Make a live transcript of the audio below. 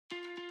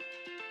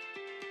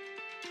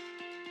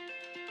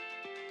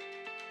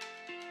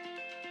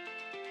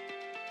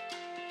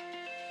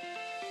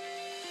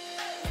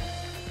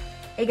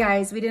Hey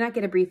guys, we did not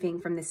get a briefing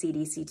from the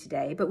CDC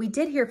today, but we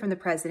did hear from the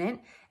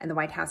president and the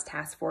White House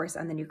task force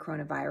on the new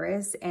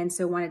coronavirus, and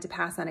so wanted to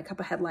pass on a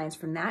couple headlines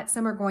from that.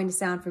 Some are going to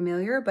sound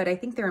familiar, but I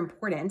think they're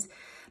important.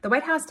 The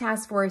White House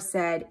task force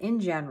said in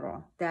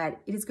general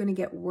that it is going to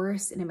get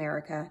worse in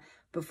America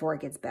before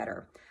it gets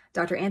better.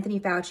 Dr. Anthony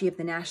Fauci of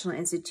the National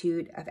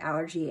Institute of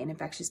Allergy and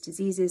Infectious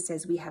Diseases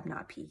says we have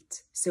not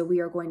peaked. So we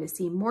are going to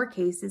see more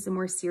cases and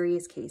more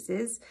serious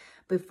cases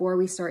before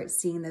we start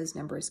seeing those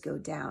numbers go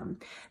down.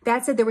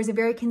 That said, there was a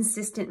very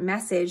consistent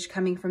message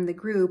coming from the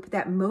group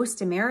that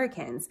most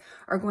Americans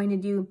are going to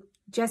do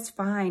just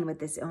fine with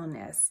this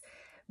illness.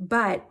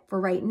 But for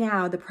right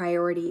now, the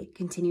priority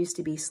continues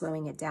to be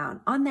slowing it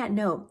down. On that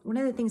note, one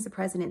of the things the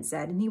president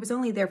said, and he was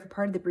only there for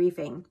part of the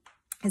briefing,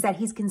 is that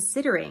he's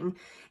considering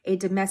a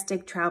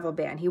domestic travel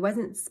ban. He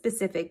wasn't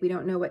specific. We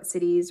don't know what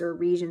cities or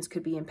regions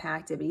could be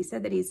impacted, but he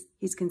said that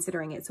he's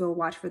considering it. So we'll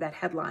watch for that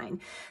headline.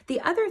 The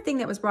other thing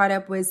that was brought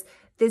up was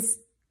this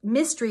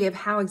mystery of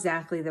how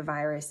exactly the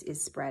virus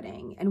is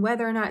spreading and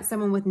whether or not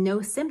someone with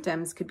no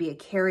symptoms could be a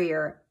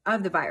carrier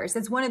of the virus.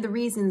 That's one of the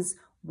reasons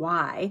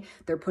why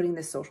they're putting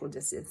the social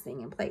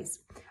distancing in place.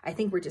 I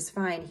think we're just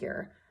fine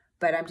here,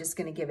 but I'm just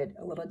going to give it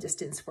a little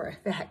distance for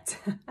effect.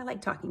 I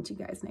like talking to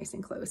you guys nice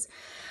and close.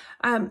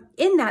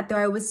 In that, though,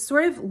 I was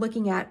sort of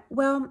looking at,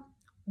 well,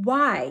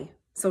 why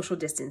social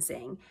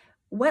distancing?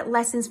 What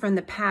lessons from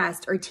the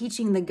past are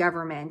teaching the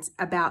government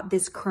about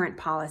this current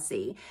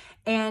policy?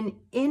 And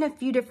in a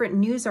few different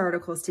news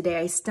articles today,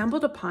 I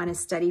stumbled upon a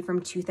study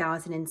from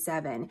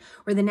 2007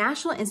 where the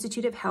National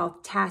Institute of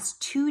Health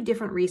tasked two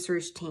different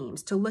research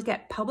teams to look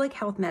at public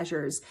health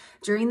measures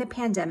during the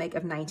pandemic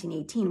of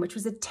 1918, which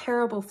was a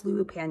terrible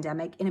flu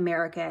pandemic in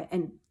America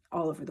and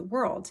all over the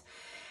world.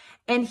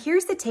 And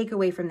here's the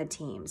takeaway from the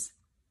teams.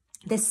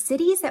 The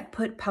cities that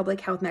put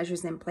public health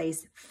measures in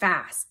place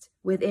fast,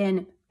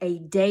 within a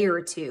day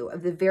or two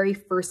of the very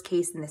first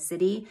case in the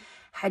city,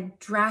 had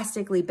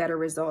drastically better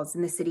results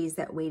than the cities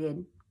that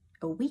waited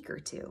a week or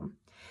two.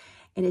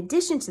 In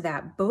addition to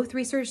that, both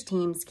research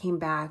teams came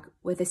back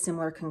with a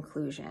similar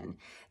conclusion.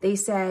 They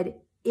said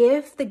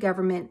if the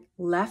government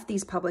left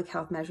these public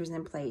health measures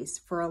in place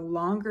for a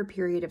longer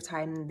period of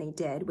time than they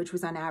did, which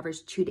was on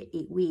average 2 to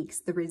 8 weeks,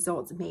 the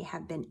results may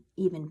have been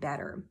even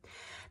better.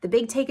 The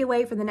big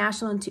takeaway for the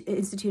National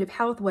Institute of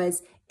Health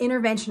was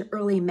intervention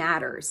early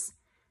matters.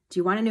 Do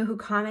you want to know who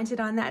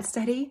commented on that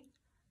study?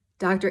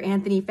 Dr.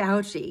 Anthony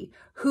Fauci,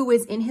 who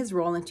was in his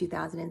role in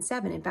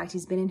 2007. In fact,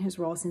 he's been in his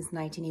role since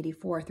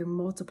 1984 through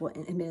multiple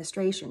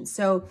administrations.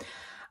 So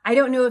I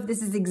don't know if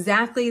this is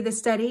exactly the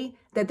study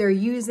that they're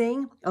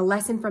using, a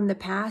lesson from the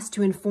past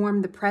to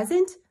inform the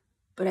present,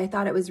 but I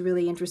thought it was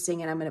really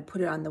interesting, and I'm going to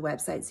put it on the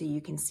website so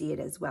you can see it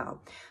as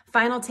well.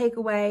 Final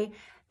takeaway,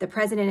 the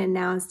president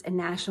announced a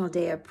National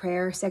Day of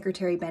Prayer.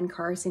 Secretary Ben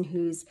Carson,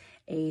 who's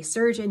a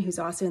surgeon who's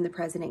also in the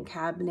president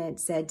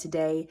cabinet, said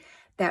today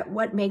that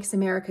what makes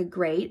America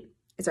great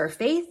is our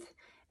faith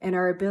and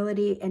our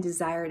ability and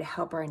desire to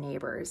help our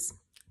neighbors.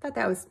 I thought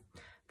that was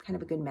kind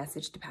of a good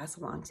message to pass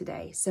along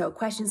today. So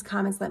questions,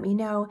 comments, let me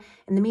know.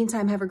 In the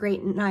meantime, have a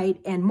great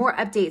night and more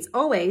updates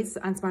always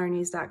on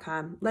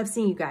smarternews.com. Love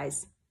seeing you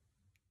guys.